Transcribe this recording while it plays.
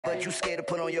but you scared to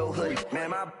put on your hoodie. Man,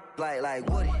 my like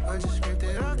Woody. I just scraped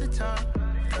it off the top,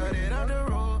 cut it off the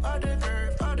road, off the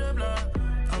curve, off the block.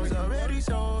 I was already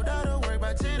sold out of work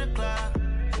by 10 o'clock.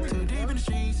 Too deep in the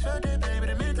streets, felt that baby,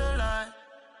 that meant a lot.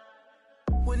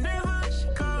 Whenever she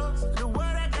calls, do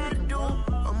what I gotta do.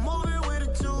 I'm moving with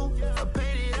a two, I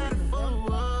paid it out of full.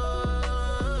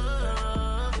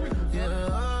 Yeah.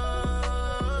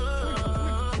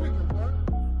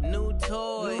 New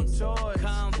toys,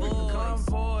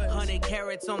 convoy, 100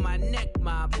 carats on my neck,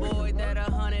 my boy. That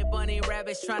 100 bunny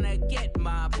rabbits tryna get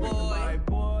my boy.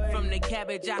 From the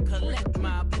cabbage I collect,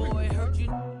 my boy. Heard you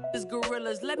is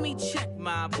gorillas, let me check,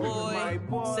 my boy.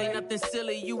 Say nothing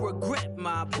silly, you regret,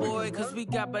 my boy. Cause we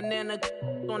got banana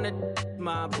on the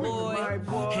my boy.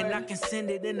 And I can send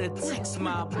it in a text,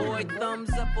 my boy.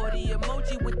 Thumbs up or the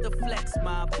emoji with the flex,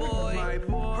 my boy.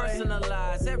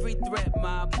 Personalize every threat,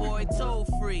 my boy. Toll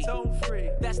free,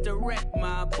 that's direct,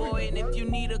 my boy. And if you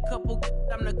need a couple,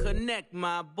 I'm the connect,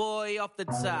 my boy. Off the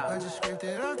top, I just scraped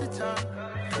it off the top,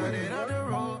 cut it off the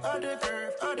road, off the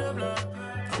curve, off the block.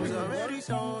 I was already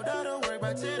sold out of work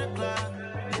by 10 o'clock.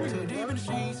 Too deep in the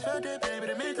streets, felt that baby,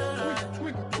 that meant a lot.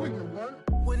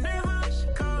 Whenever she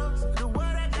calls, do what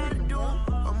I gotta do.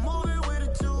 I'm moving with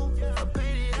a two, I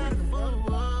paid it out of full.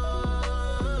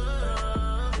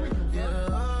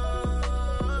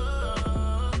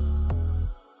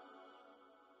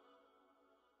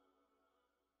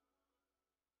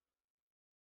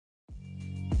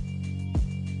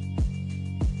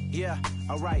 Yeah. Yeah,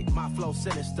 alright, my flow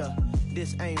sinister.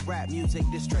 This ain't rap music,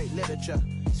 this straight literature.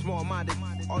 Small-minded,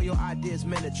 all your ideas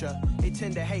miniature. They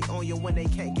tend to hate on you when they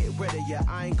can't get rid of you.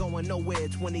 I ain't going nowhere,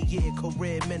 20-year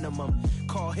career minimum.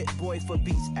 Call Hit Boy for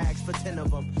beats, ask for 10 of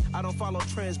them. I don't follow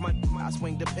trends, I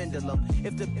swing the pendulum.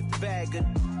 If the bag good,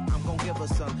 I'm gon' give her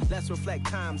some. Let's reflect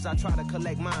times, I try to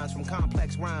collect minds from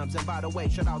complex rhymes. And by the way,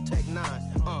 shout out Tech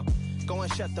 9. Go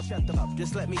and shut the up,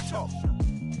 just let me talk.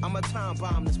 I'm a time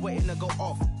bomb that's waiting to go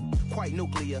off. Quite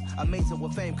nuclear, amazing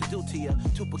what fame could do to you.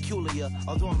 Too peculiar,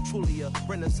 although I'm truly a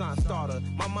renaissance starter.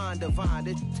 My mind divine,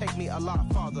 it take me a lot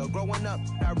farther. Growing up,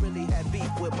 I really had beef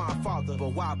with my father. But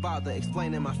why bother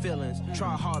explaining my feelings?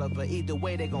 Try harder, but either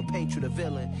way they gon' paint you the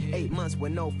villain. 8 months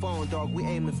with no phone, dog, we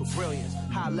aiming for brilliance.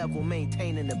 High level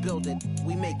maintaining the building,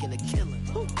 we making a killing.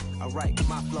 Alright,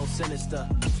 my flow sinister.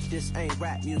 This ain't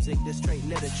rap music, this straight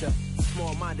literature.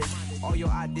 Small-minded, all your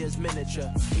ideas miniature.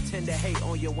 They tend to hate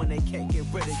on you when they can't get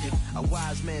rid of you. A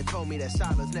wise man told me that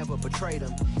silence never betrayed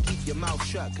him. Keep your mouth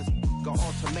shut, cause got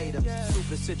ultimatums.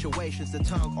 Stupid situations, the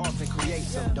tongue often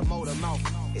creates them. The motor mouth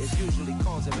is usually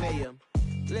causing mayhem.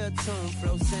 Lil' tune,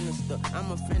 flow sinister,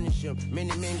 I'ma finish him.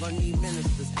 Many men gon' need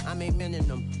ministers, I'm a men in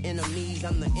them. Enemies,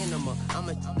 I'm the enema.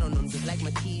 I'ma on them, just like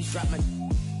my keys, drop my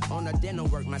on the dinner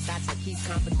work. My thoughts I keep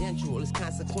confidential, it's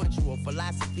consequential.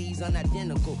 Philosophies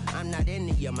unidentical, I'm not in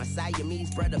the my Siamese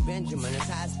brother Benjamin. That's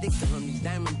how I stick to him, these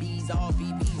diamond bees, all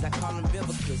BBs. I call them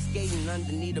Vivica, skating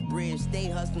underneath the bridge. Stay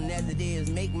hustling as it is,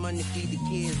 make money, feed the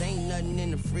kids. Ain't nothing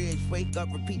in the fridge, wake up,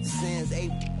 repeat the sins. I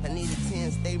need a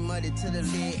 10, stay muddy to the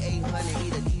lid. 800,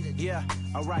 eat a. Yeah,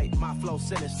 alright, my flow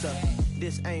sinister.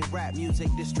 This ain't rap music,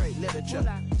 this straight literature.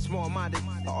 Small-minded,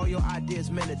 all your ideas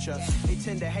miniature. They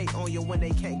tend to hate on you when they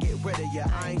can't get rid of you.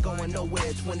 I ain't going nowhere,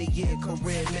 20-year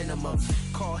career minimum.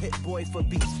 Call Hit Boy for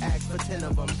beats, ask for 10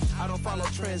 of them. I don't follow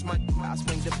trends, I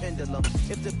swing the pendulum.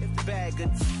 If the bag good,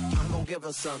 I'm gon' give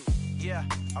her some. Yeah,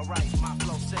 alright, my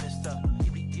flow sinister.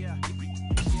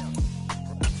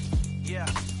 Yeah,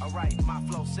 alright, my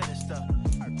flow sinister.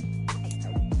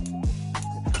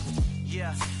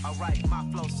 Yeah, alright, my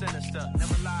flow sinister.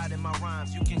 Never lied in my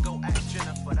rhymes, you can go ask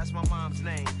Jennifer, that's my mom's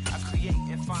name. I create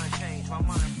and find change, my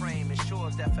mind frame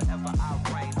ensures that forever I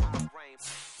reign.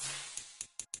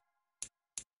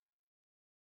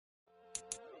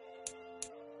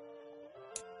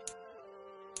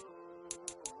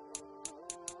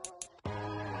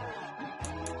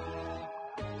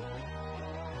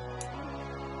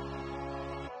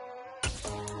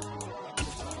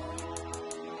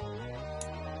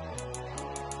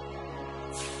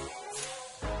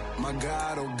 My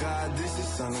God, oh God, this is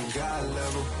Son of God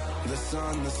level. The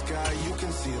sun, the sky, you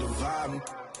can see the vibe.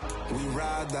 We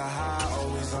ride the high,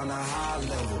 always on a high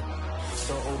level.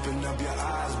 So open up your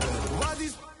eyes, better. Why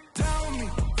these tell me?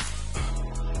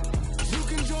 You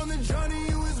can join the journey,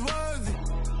 you is worthy.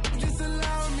 Just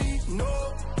allow me,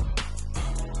 no.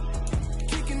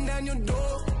 Kicking down your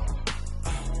door.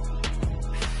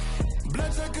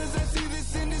 Bloodsuckers, I see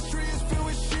this industry is filled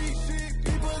with sheep.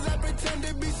 People that pretend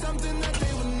to be something that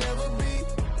they will never be.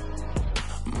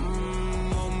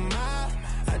 Oh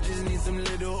my, I just need some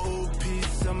little old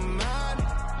peace of mind.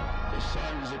 The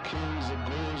sons of kings, the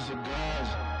gurus, the gods.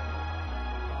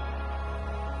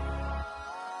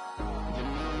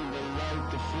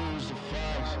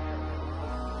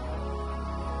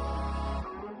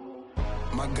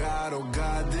 My God, oh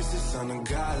God, this is Son of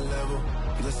God level.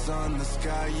 The sun, the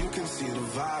sky, you can see the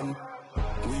vibe.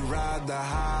 We ride the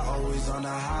high, always on a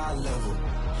high level.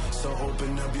 So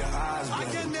open up your eyes, baby. I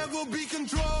can never be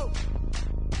controlled.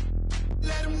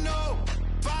 Let them know.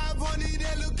 500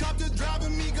 helicopters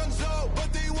driving me gonzo,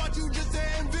 but they want you just to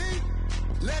envy.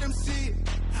 Let them see it.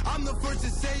 I'm the first to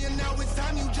say it, now it's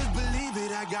time you just believe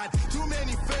it. I got too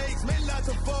many fakes, made lots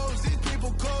of foes. These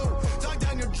people cold. Talk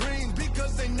down your dreams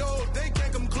because they know they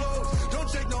can't come close. Don't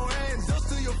shake no hands, just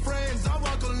to your friends. I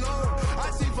walk alone.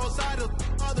 I see false idols,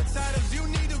 all the titles. You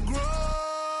need to grow.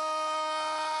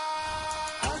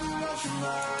 I do what you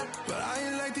mind, but I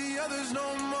ain't like the others no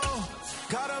more.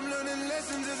 God, I'm learning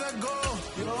lessons as I go.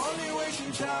 You're only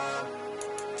wasting time.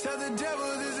 Tell the devil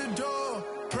there's a door.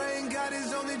 Praying God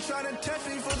is only trying to test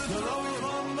me for the glory.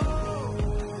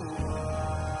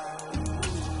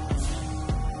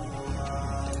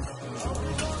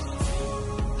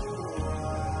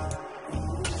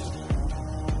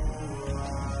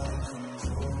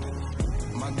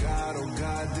 My God, oh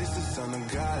God, this is Son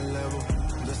of God level.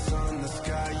 The sun, the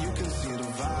sky, you can see the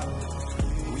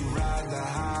vibe. We ride the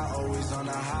high, always on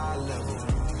a high level.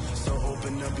 So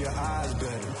open up your eyes,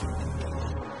 baby.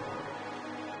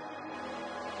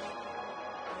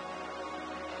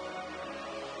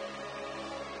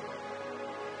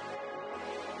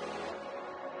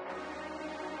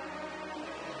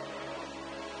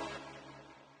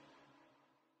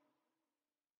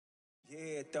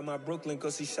 Yeah, that my Brooklyn, go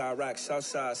see Chirac,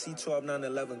 Southside, C12,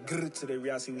 911, grrr to the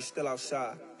reality, we still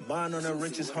outside. Mine on the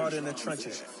riches, hard in the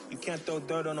trenches. You can't throw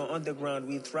dirt on the underground,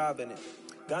 we thrive in it.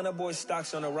 Ghana boys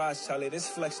stocks on the rise, Charlie, this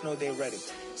flex know they ready.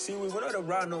 See, we went on the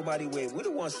ride nobody with, we're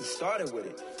the ones who started with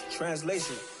it.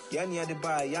 Translation, Yani had to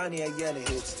buy, Yani had yelling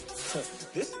hits.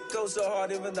 This goes so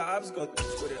hard, even the ops go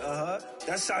with it,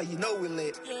 That's how you know we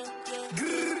lit.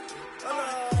 Grrr,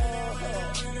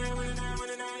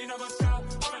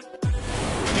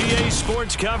 EA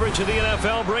Sports coverage of the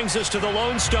NFL brings us to the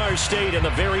Lone Star State in the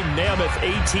very mammoth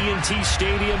AT&T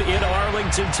Stadium in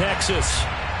Arlington, Texas.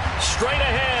 Straight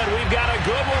ahead, we've got a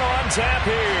good one on tap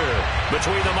here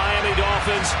between the Miami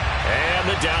Dolphins and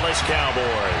the Dallas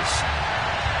Cowboys.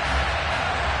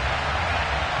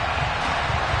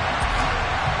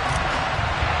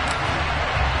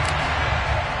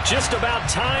 Just about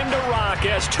time to rock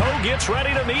as Toe gets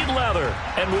ready to meet leather.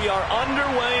 And we are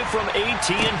underway from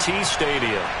AT&T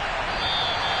Stadium.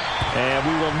 And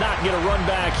we will not get a run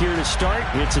back here to start.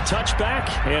 It's a touchback,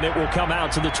 and it will come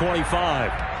out to the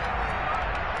 25.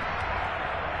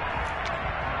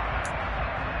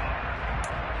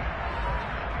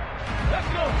 Let's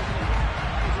go.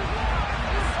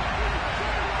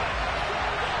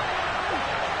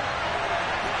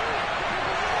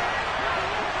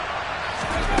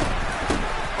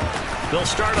 They'll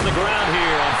start on the ground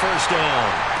here on first down.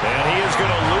 And he is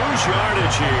going to lose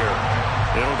yardage here.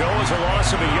 It'll go as a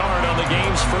loss of a yard on the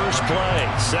game's first play.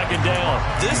 Second down.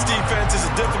 This defense is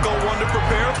a difficult one to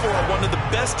prepare for. One of the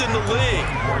best in the league.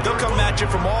 They'll come at you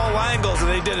from all angles,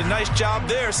 and they did a nice job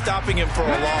there stopping him for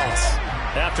a loss.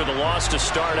 After the loss to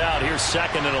start out, here's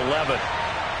 2nd and 11.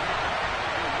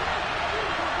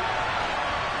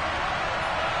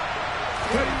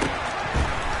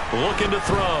 Looking to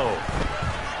throw.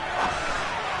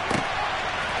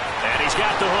 He's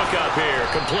got the hook up here,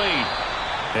 complete.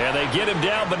 And they get him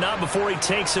down, but not before he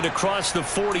takes it across the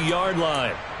 40-yard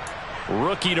line.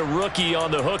 Rookie to rookie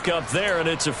on the hook up there, and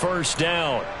it's a first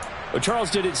down. But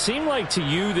Charles, did it seem like to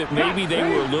you that maybe they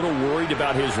were a little worried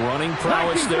about his running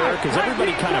prowess there? Because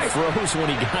everybody kind of froze when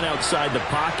he got outside the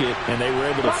pocket, and they were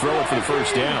able to throw it for the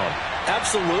first down.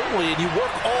 Absolutely, and you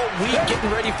work all week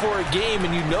getting ready for a game,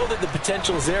 and you know that the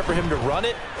potential is there for him to run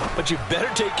it, but you better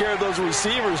take care of those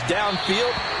receivers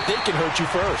downfield. They can hurt you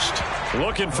first.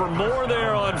 Looking for more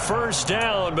there on first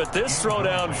down, but this throw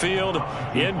downfield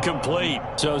incomplete.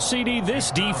 So, CD,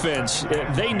 this defense,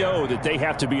 they know that they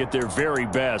have to be at their very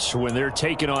best when they're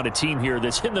taking on a team here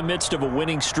that's in the midst of a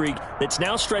winning streak that's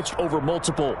now stretched over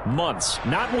multiple months,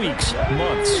 not weeks,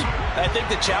 months. I think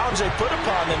the challenge they put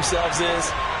upon themselves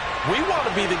is, we want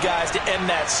to be the guys to end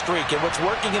that streak, and what's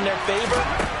working in their favor,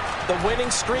 the winning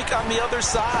streak on the other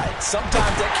side.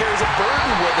 Sometimes that carries a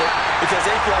burden with it because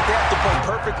they feel like they have to play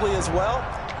perfectly as well.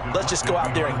 Let's just go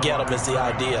out there and get them is the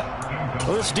idea.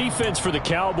 Well, this defense for the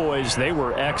Cowboys, they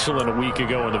were excellent a week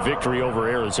ago in the victory over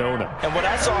Arizona. And what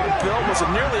I saw on film was a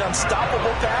nearly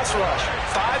unstoppable pass rush.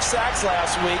 5 sacks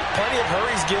last week, plenty of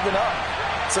hurries given up.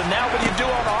 So now what do you do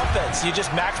on offense? You just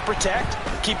max protect,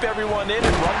 keep everyone in,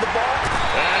 and run the ball?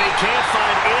 And he can't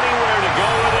find anywhere to go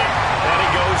with it, and he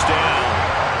goes down.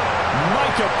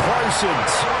 Micah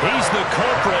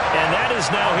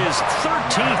his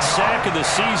 13th sack of the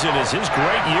season as his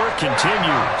great year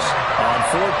continues. On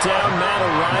 4th down, Matt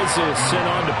Araiza is sent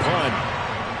on to punt.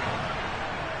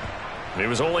 He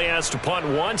was only asked to punt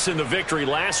once in the victory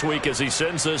last week as he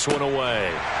sends this one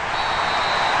away.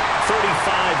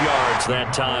 35 yards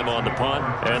that time on the punt,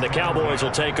 and the Cowboys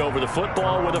will take over the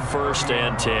football with a 1st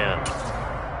and 10.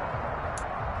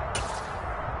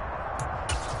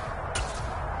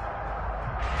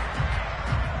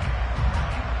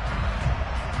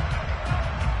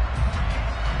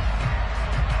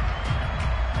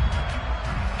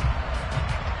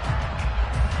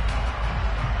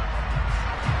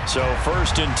 So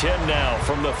 1st and 10 now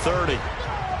from the 30.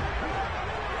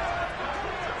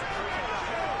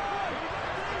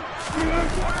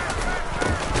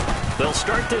 They'll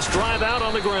start this drive out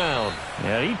on the ground.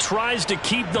 And he tries to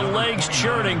keep the legs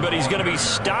churning, but he's going to be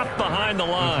stopped behind the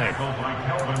line.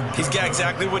 He's got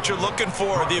exactly what you're looking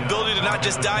for, the ability to not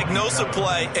just diagnose a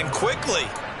play and quickly,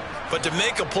 but to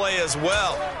make a play as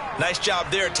well. Nice job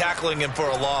there tackling him for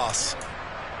a loss.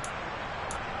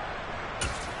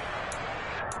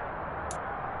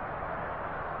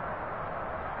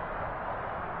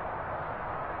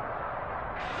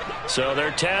 So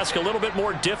their task a little bit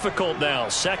more difficult now.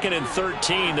 2nd and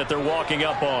 13 that they're walking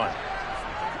up on.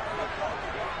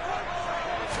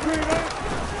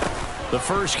 The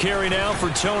first carry now for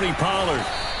Tony Pollard.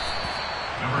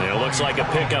 It looks like a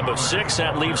pickup of 6.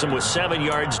 That leaves him with 7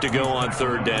 yards to go on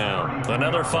 3rd down.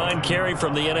 Another fine carry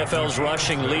from the NFL's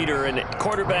rushing leader, and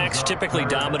quarterbacks typically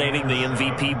dominating the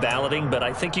MVP balloting, but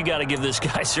I think you got to give this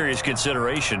guy serious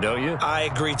consideration, don't you? I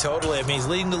agree totally. I mean, he's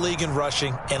leading the league in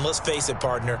rushing, and let's face it,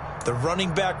 partner, the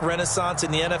running back renaissance in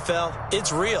the NFL,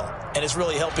 it's real, and it's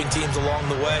really helping teams along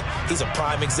the way. He's a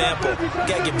prime example. You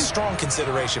got to give him strong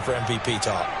consideration for MVP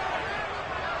talk.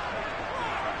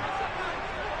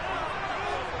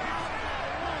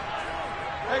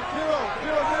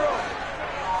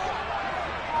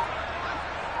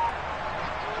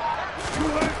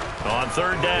 On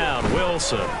 3rd down,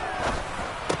 Wilson. And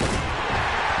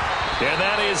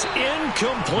that is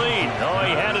incomplete. Oh,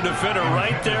 he had a defender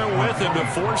right there with him to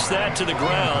force that to the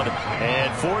ground.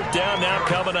 And 4th down now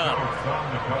coming up.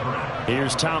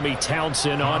 Here's Tommy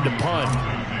Townsend on to punt.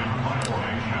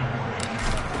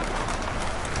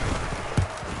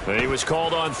 He was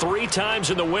called on 3 times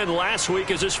in the win last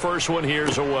week as his first one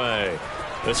here's away.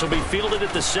 This will be fielded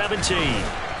at the 17.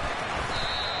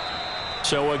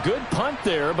 So a good punt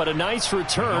there, but a nice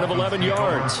return of 11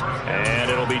 yards. And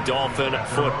it'll be Dolphin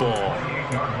football.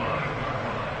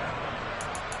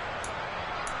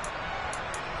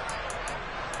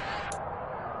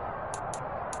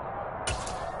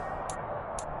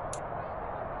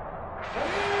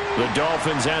 The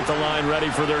Dolphins at the line ready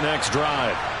for their next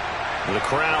drive. The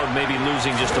crowd may be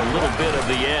losing just a little bit of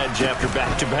the edge after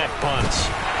back-to-back punts.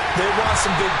 They want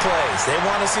some big plays. They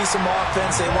want to see some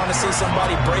offense. They want to see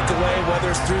somebody break away, whether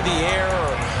it's through the air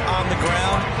or on the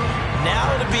ground.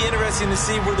 Now it'll be interesting to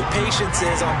see where the patience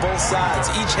is on both sides.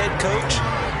 Each head coach,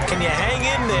 can you hang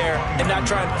in there and not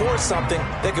try and force something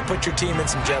that could put your team in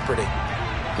some jeopardy?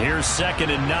 Here's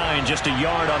 2nd and 9, just a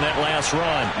yard on that last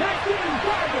run.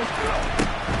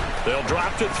 They'll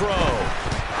drop to throw.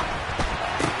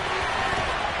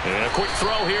 And a quick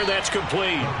throw here, that's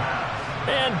complete.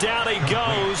 And down he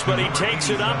goes, but he takes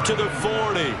it up to the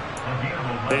 40.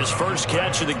 His first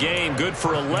catch of the game, good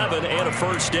for 11 and a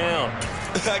 1st down.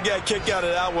 I got a kick out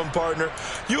of that one, partner.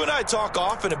 You and I talk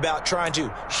often about trying to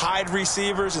hide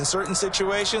receivers in certain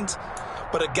situations,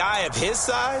 but a guy of his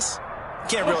size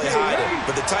can't really hide him.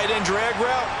 But the tight end drag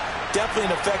route, definitely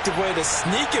an effective way to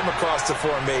sneak him across the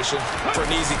formation for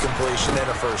an easy completion and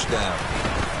a 1st down.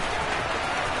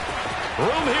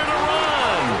 Room here to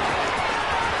run.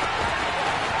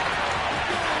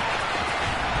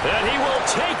 And he will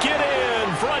take it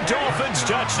in for a Dolphins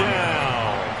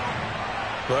touchdown.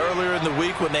 Well, earlier in the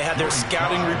week when they had their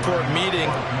scouting report meeting,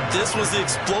 this was the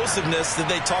explosiveness that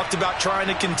they talked about trying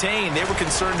to contain. They were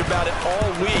concerned about it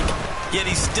all week, yet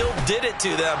he still did it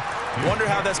to them. Wonder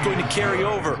how that's going to carry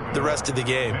over the rest of the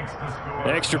game.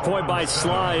 Extra point by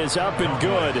Sly is up and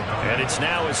good, and it's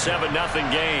now a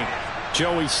 7-0 game.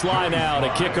 Joey Sly now to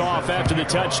kick off after the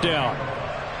touchdown.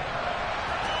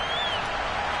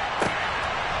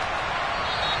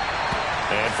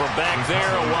 And from back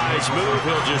there, a wise move.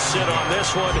 He'll just sit on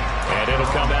this one, and it'll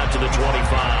come out to the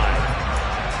 25.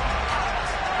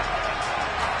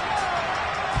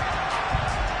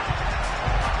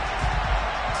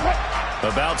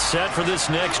 About set for this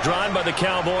next drive by the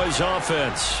Cowboys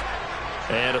offense.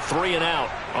 And a 3-and-out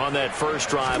on that first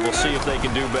drive. We'll see if they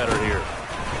can do better here.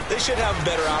 They should have a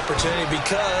better opportunity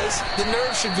because the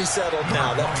nerves should be settled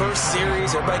now. That first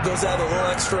series, everybody goes out with a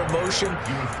little extra emotion.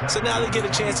 So now they get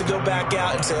a chance to go back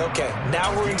out and say, okay,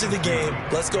 now we're into the game.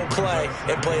 Let's go play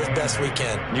and play as best we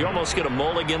can. You almost get a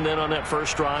mulligan then on that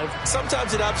first drive?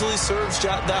 Sometimes it absolutely serves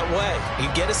that way.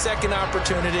 You get a second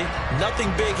opportunity.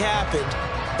 Nothing big happened.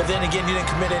 But then again, you didn't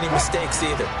commit any mistakes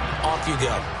either. Off you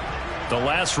go. The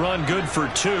last run good for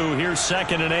 2. Here's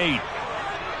 2nd and 8.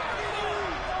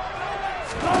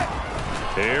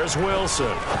 Here's Wilson.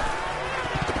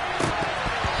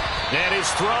 And his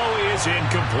throw is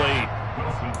incomplete.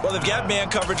 Well, they've got man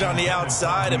coverage on the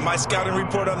outside, and my scouting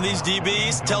report on these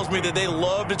DBs tells me that they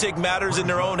love to take matters in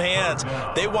their own hands.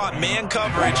 They want man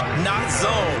coverage, not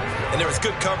zone. And there was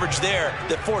good coverage there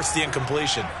that forced the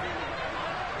incompletion.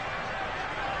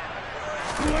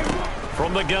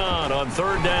 From the gun on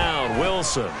 3rd down,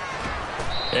 Wilson.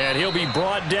 And he'll be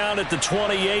brought down at the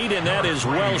 28, and that is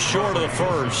well short of the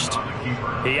first.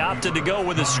 He opted to go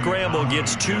with a scramble,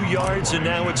 gets 2 yards, and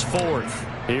now it's 4th.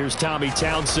 Here's Tommy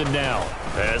Townsend now,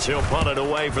 as he'll punt it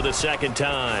away for the 2nd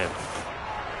time.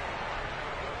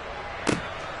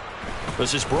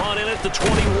 This is brought in at the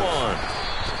 21.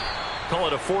 Call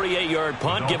it a 48-yard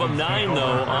punt. Give them 9,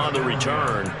 though, on the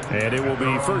return. And it will be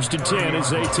 1st and 10 as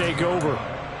they take over.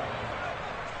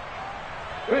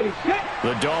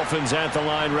 The Dolphins at the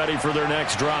line ready for their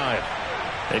next drive.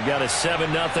 They've got a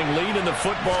 7-0 lead in the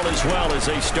football as well as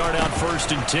they start out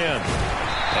 1st and 10.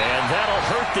 And that'll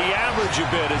hurt the average a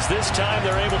bit as this time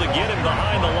they're able to get him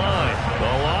behind the line.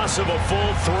 The loss of a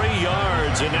full 3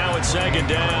 yards, and now it's 2nd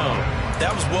down.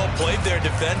 That was well played there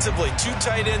defensively. 2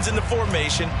 tight ends in the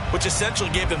formation, which essentially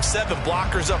gave them 7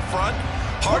 blockers up front.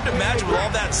 Hard to imagine with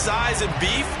all that size and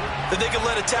beef that they could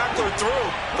let a tackler through,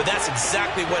 but that's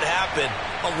exactly what happened.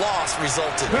 A loss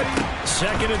resulted.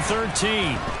 2nd and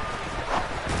 13.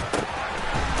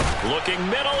 Looking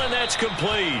middle, and that's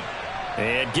complete.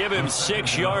 And give him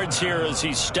 6 yards here as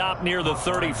he stopped near the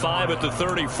 35 at the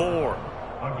 34.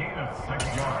 A gain of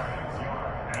 6 yards,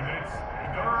 and it's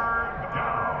 3rd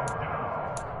down.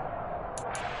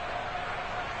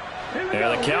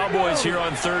 And the Cowboys here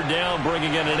on 3rd down,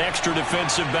 bringing in an extra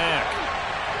defensive back.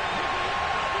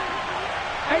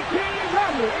 18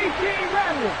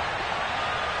 Randall.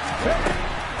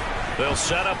 They'll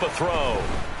set up a throw.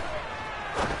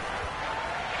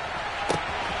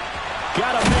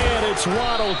 Got a man, it's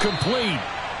Waddle, complete.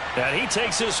 And he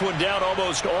takes this one down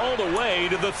almost all the way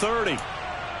to the 30.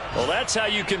 Well, that's how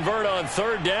you convert on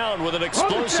 3rd down with an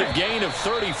explosive gain of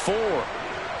 34.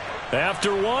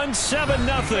 After one,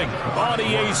 7-0 on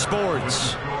EA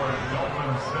Sports.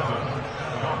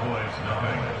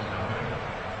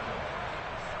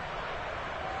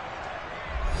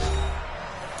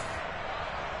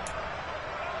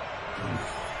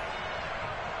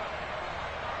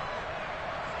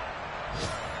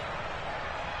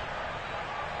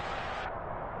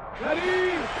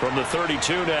 From the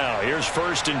 32 now, here's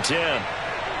 1st and 10.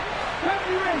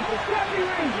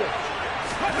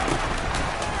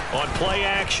 On play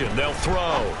action, they'll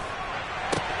throw.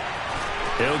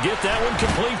 He'll get that one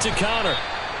complete to Connor.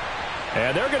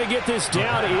 And they're going to get this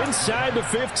down inside the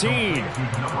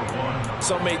 15.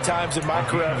 So many times in my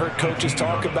career I've heard coaches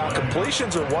talk about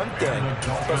completions are one thing.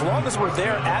 But as long as we're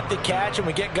there at the catch and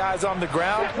we get guys on the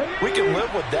ground, we can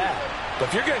live with that. But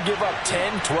if you're going to give up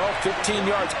 10, 12, 15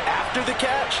 yards after the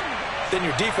catch, then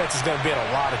your defense is going to be in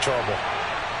a lot of trouble.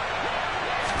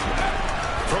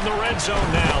 From the red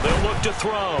zone now, they'll look to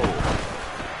throw.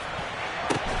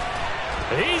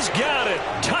 He's got it.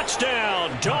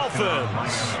 Touchdown,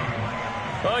 Dolphins.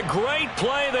 A great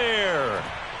play there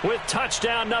with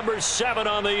touchdown number 7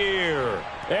 on the year.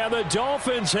 And the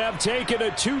Dolphins have taken a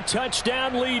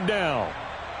 2-touchdown lead now.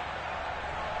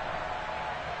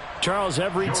 Charles,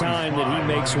 every time that he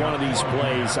makes one of these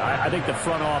plays, I think the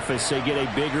front office, they get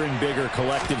a bigger and bigger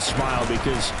collective smile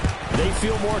because they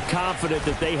feel more confident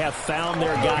that they have found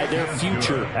their guy, their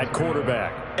future at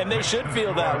quarterback. And they should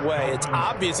feel that way. It's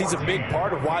obvious he's a big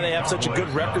part of why they have such a good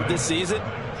record this season.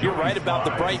 You're right about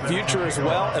the bright future as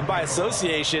well, and by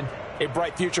association, a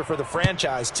bright future for the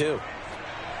franchise too.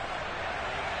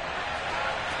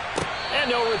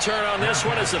 And no return on this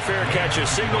one as the fair catch is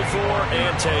signaled for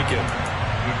and taken.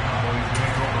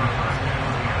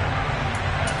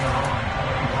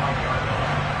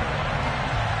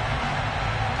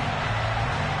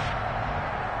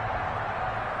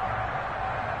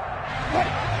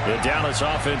 The Dallas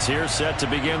offense here set to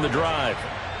begin the drive.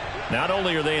 Not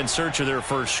only are they in search of their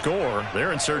first score,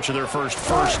 they're in search of their first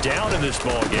down in this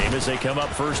ball game as they come up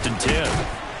 1st and 10.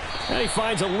 And he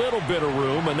finds a little bit of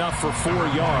room, enough for 4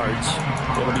 yards.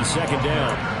 It'll be 2nd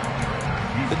down.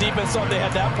 The defense thought they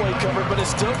had that play covered, but it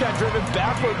still got driven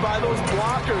backward by those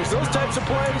blockers. Those types of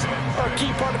plays are a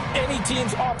key part of any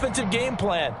team's offensive game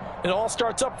plan. It all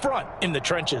starts up front in the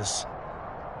trenches.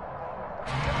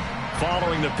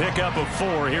 Following the pickup of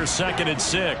 4, here's 2nd and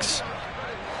 6.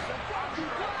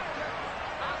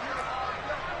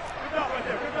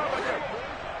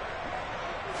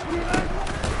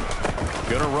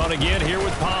 Going to run again here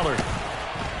with Pollard.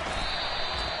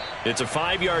 It's a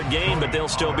 5-yard gain, but they'll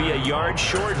still be a yard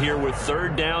short here with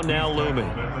 3rd down now looming.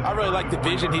 I really like the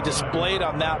vision he displayed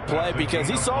on that play because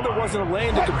he saw there wasn't a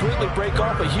lane to completely break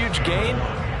off a huge gain.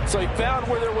 So he found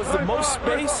where there was the most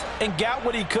space and got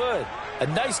what he could. A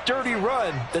nice, dirty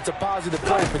run that's a positive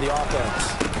play for the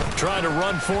offense. Trying to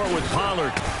run for it with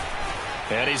Pollard.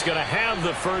 And he's going to have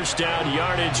the 1st down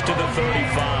yardage to the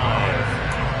 35.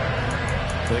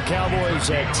 The Cowboys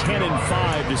at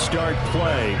 10-5 to start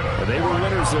play. They were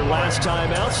winners their last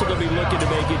time out, so they'll be looking to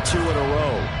make it 2 in a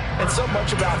row. And so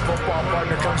much about football,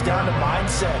 partner, comes down to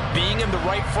mindset. Being in the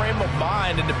right frame of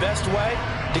mind, and the best way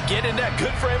to get in that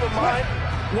good frame of mind,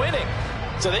 winning.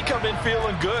 So they come in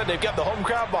feeling good. They've got the home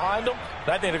crowd behind them. And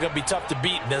I think they're going to be tough to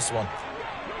beat in this one.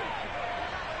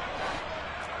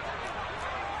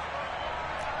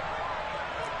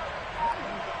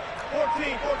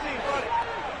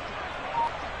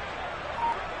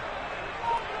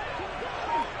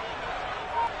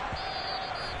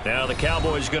 Now the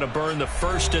Cowboys going to burn the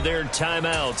first of their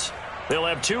timeouts. They'll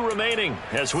have 2 remaining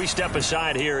as we step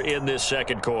aside here in this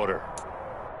 2nd quarter.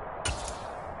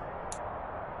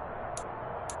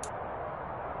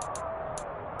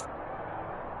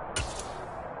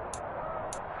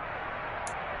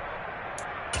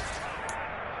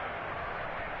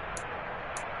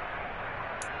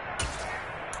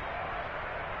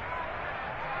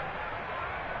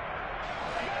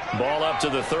 Ball up to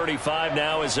the 35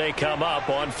 now as they come up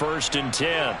on 1st and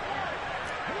 10.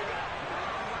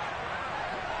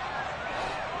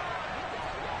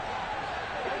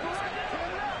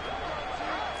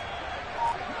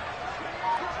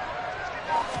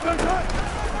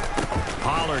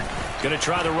 Pollard going to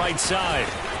try the right side.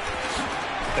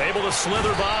 Able to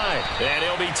slither by. And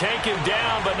he'll be taken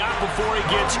down, but not before he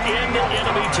gets into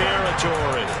enemy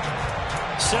territory.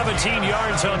 17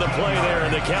 yards on the play there,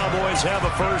 and the Cowboys have a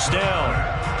 1st down.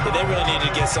 Yeah, they really needed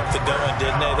to get something going,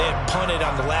 didn't they? They had punted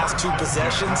on the last 2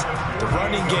 possessions. The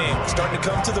running game starting to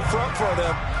come to the front for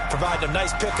them, providing a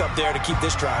nice pickup there to keep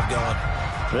this drive going.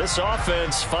 This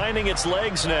offense finding its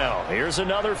legs now. Here's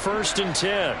another 1st and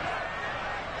 10.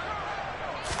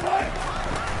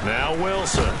 Now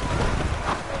Wilson.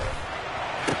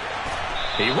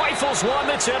 He rifles one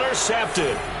that's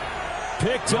intercepted.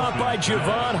 Picked up by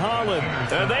Javon Holland.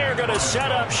 And they are going to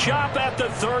set up shop at the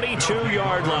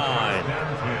 32-yard line.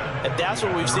 And that's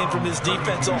what we've seen from this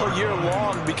defense all year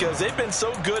long because they've been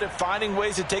so good at finding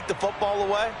ways to take the football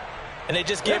away. And they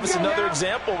just gave us another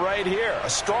example right here. A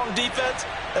strong defense,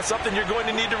 that's something you're going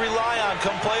to need to rely on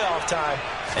come playoff time.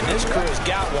 And this crew has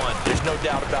got one. There's no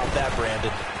doubt about that,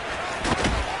 Brandon.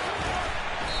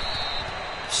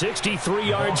 63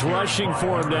 yards rushing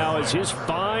for him now as his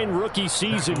fine rookie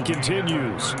season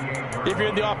continues. If you're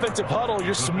in the offensive huddle,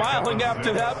 you're smiling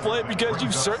after that play because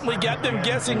you've certainly got them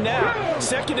guessing now.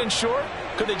 2nd and short,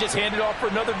 could they just hand it off for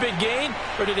another big gain?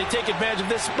 Or did they take advantage of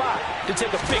this spot to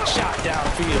take a big shot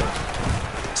downfield?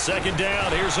 2nd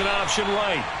down, here's an option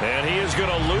right. And he is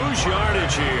going to lose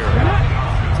yardage here.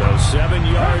 So 7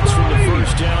 yards from the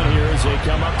 1st down here as they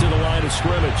come up to the line of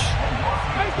scrimmage.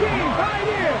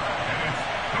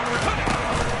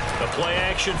 The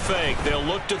play-action fake. They'll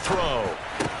look to throw.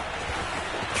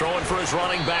 Throwing for his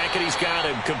running back, and he's got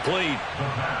him complete.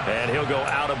 And he'll go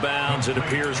out of bounds. It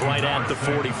appears right at the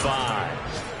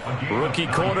 45. Rookie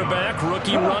quarterback,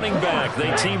 rookie running back.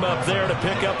 They team up there to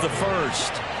pick up the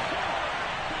 1st.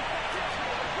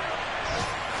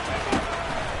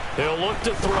 He'll look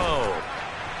to throw.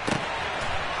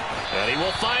 And he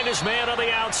will find his man on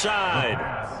the outside.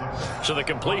 So the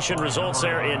completion results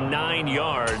there in 9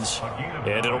 yards.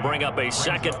 And it'll bring up a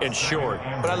 2nd and short.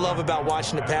 What I love about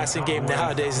watching the passing game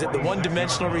nowadays is that the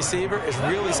one-dimensional receiver is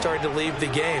really starting to leave the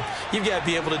game. You've got to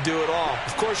be able to do it all.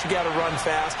 Of course, you got to run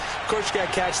fast. Of course, you got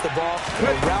to catch the ball.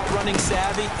 But route running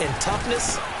savvy and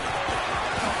toughness,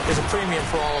 there's a premium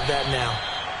for all of that now.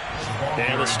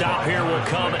 And the stop here will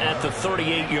come at the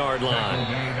 38-yard line.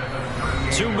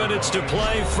 2 minutes to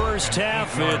play, 1st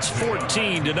half. It's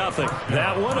 14-0.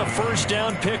 That one a 1st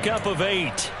down pickup of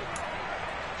 8.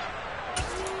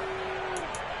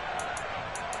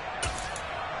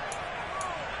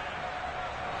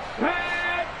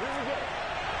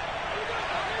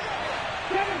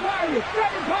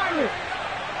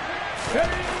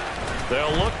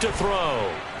 They'll look to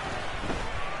throw.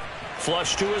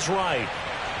 Flush to his right.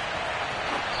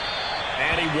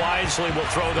 And he wisely will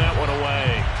throw that one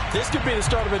away. This could be the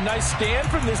start of a nice stand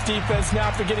from this defense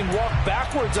now after getting walked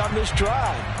backwards on this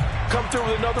drive. Come through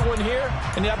with another one here,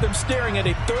 and you have them staring at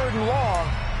a 3rd and long,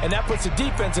 and that puts the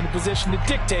defense in a position to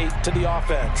dictate to the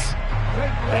offense.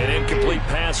 An incomplete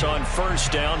pass on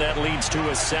 1st down. That leads to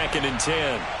a 2nd and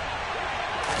 10.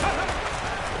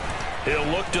 He'll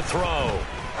look to throw.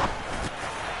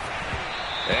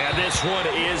 And this one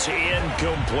is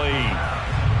incomplete.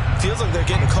 Feels like they're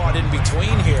getting caught in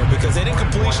between here because they didn't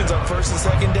completions on 1st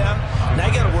and 2nd down. Now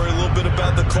you got to worry a little bit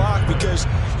about the clock because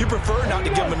you prefer not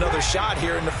to give them another shot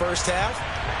here in the 1st half.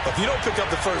 But if you don't pick up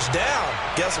the 1st down,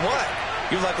 guess what?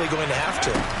 You're likely going to have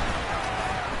to.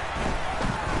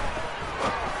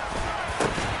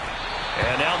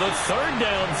 And now the 3rd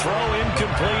down throw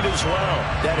incomplete as well.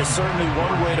 That is certainly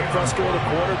one way to frustrate a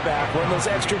quarterback. When those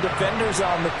extra defenders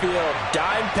on the field,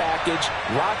 dime package,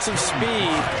 lots of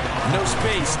speed, no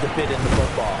space to fit in the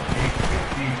football.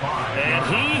 And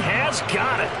he has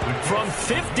got it from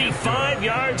 55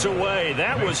 yards away.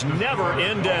 That was never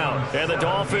in doubt. And the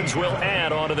Dolphins will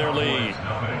add on to their lead.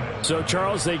 So,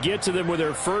 Charles, they get to them with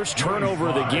their first turnover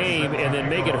of the game and then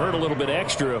make it hurt a little bit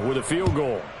extra with a field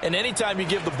goal. And anytime you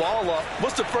give the ball up,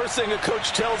 what's the first thing a coach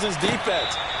tells his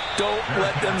defense? Don't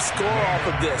let them score off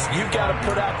of this. You've got to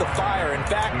put out the fire. In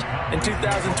fact, in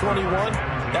 2021,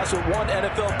 that's what one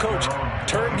NFL coach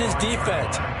termed his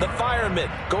defense. The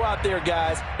firemen. Go out there,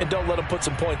 guys, and don't let them put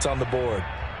some points on the board.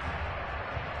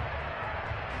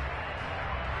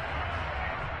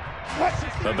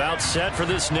 About set for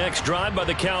this next drive by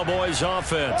the Cowboys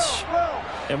offense.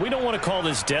 And we don't want to call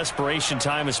this desperation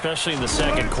time, especially in the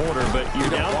 2nd quarter, but you're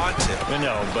down. Want to.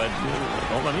 No, but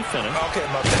don't let me finish. Okay,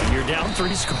 my bad. You're down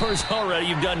 3 scores already.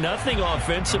 You've done nothing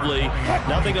offensively,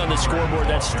 nothing on the scoreboard.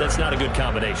 That's not a good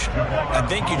combination. I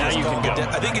think you just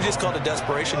I think you just called it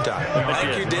desperation time. I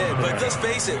think you did. But let's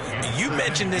face it, you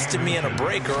mentioned this to me in a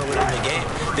break earlier in the game.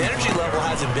 The energy level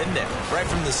hasn't been there right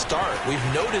from the start. We've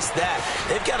noticed that.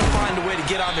 They've got to find a way to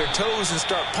get on their toes and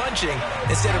start punching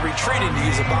instead of retreating, to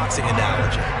use a boxing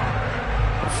analogy.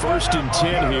 1st and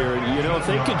 10 here. You know, if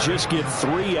they could just get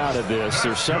 3 out of this,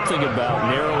 there's something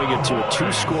about narrowing it to a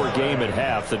 2-score game at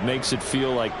half that makes it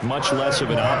feel like much less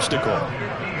of an obstacle.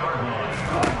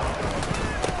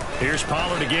 Here's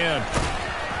Pollard again.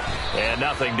 And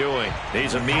nothing doing.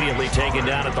 He's immediately taken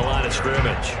down at the line of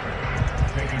scrimmage.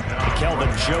 Kelvin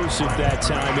Joseph that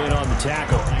time in on the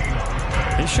tackle.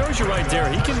 It shows you right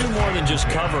there, he can do more than just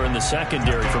cover in the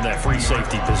secondary from that free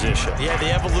safety position. Yeah,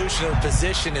 the evolution of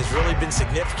position has really been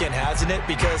significant, hasn't it?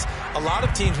 Because a lot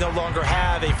of teams no longer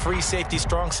have a free safety,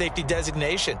 strong safety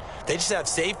designation. They just have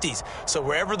safeties. So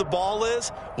wherever the ball is,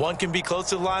 one can be close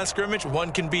to the line of scrimmage,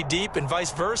 one can be deep, and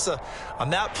vice versa. On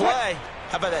that play,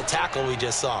 how about that tackle we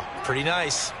just saw? Pretty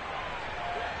nice.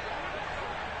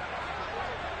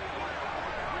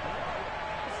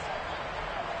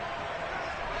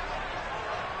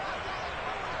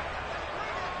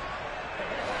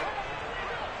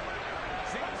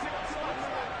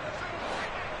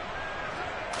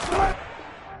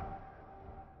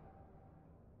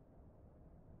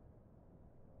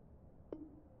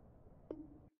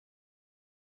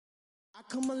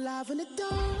 I come alive in the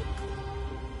dark,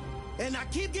 and I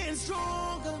keep getting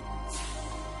stronger.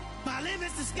 My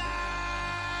limit's the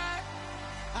sky.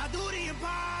 I do the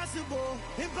impossible,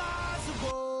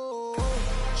 impossible.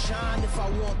 Shine if I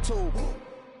want to.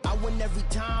 I win every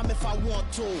time if I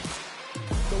want to.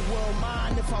 The world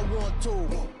mine if I want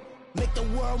to. Make the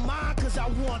world mine cause I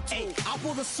want to. I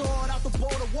pull the sword out the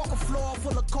border, walk a floor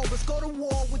full of cobras. Go to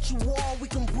war with you all, we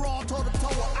can brawl toe to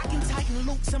toe. I can tighten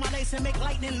loops in my lace and make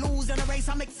lightning lose in a race.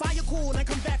 I make fire cool and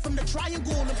come back from the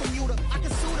triangle in Bermuda. I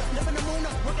can suit up, live in the moon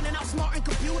up, working and outsmarting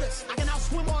computers. I can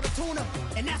outswim all the tuna,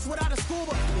 and that's without a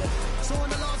scuba. So in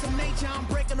the laws of nature, I'm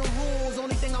breaking the rules.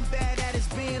 Only thing I'm bad at is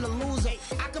being a loser.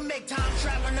 I can make time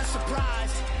traveling a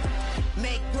surprise,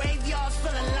 make graveyards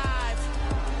feel alive.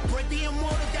 Break the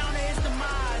immortal down to his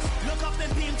demise. Look up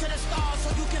and beam to the stars so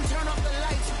you can turn off the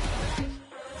lights.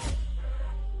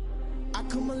 I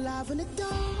come alive in the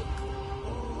dark,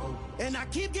 and I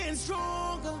keep getting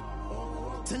stronger.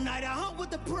 Tonight I hunt with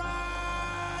the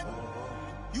pride.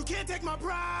 You can't take my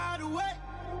pride away.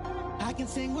 I can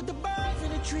sing with the birds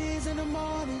in the trees in the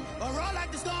morning, or roll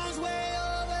like the storms way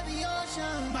over the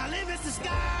ocean. My limit's the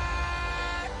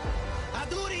sky. I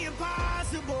do the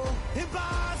impossible,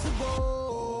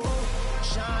 impossible.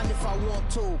 Shine if I want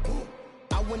to.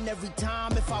 I win every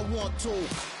time if I want to.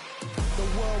 The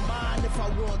world mine if I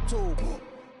want to.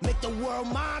 Make the world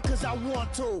mine cause I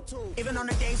want to. Even on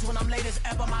the days when I'm late as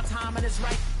ever, my timing is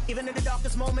right. Even in the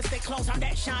darkest moments, stay close. I'm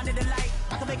that shine in the light.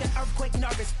 I can make an earthquake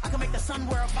nervous. I can make the sun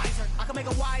wear a visor. I can make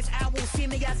a wise owl see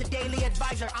me as a daily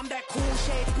advisor. I'm that cool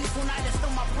shade, peaceful night, and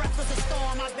still my breath is a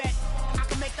storm. I bet I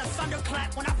can make the thunder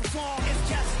clap when I perform. It's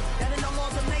just that in the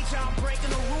laws of nature, I'm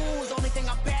breaking the rules. Only thing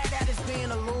I'm bad at is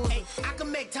being a loser. Hey, I can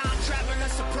make time travel a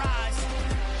surprise.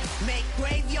 Make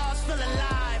graveyards feel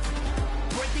alive.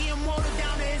 Break the immortal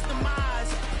down to his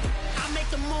demise. I make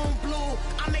the moon blue.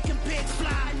 I'm making pigs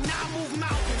fly. Now I move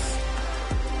mountains.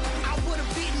 I would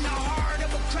have beaten the heart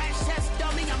of a crash test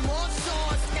dummy. I'm more so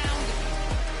astounded.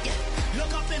 Yeah.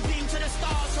 Look up and beam to the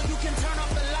stars so you can turn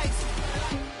off the lights.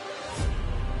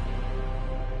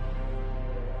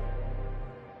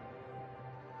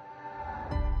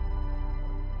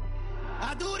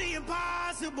 I do the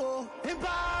impossible,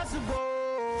 impossible.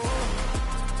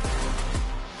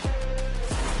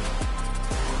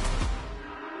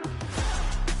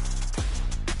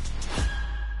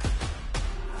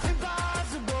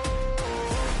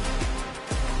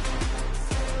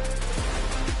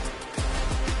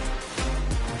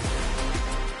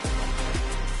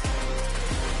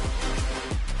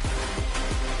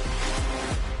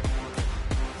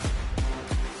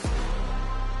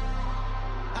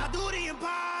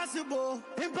 Impossible,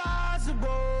 impossible.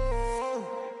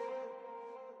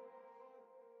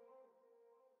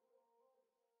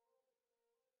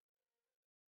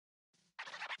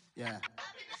 Yeah.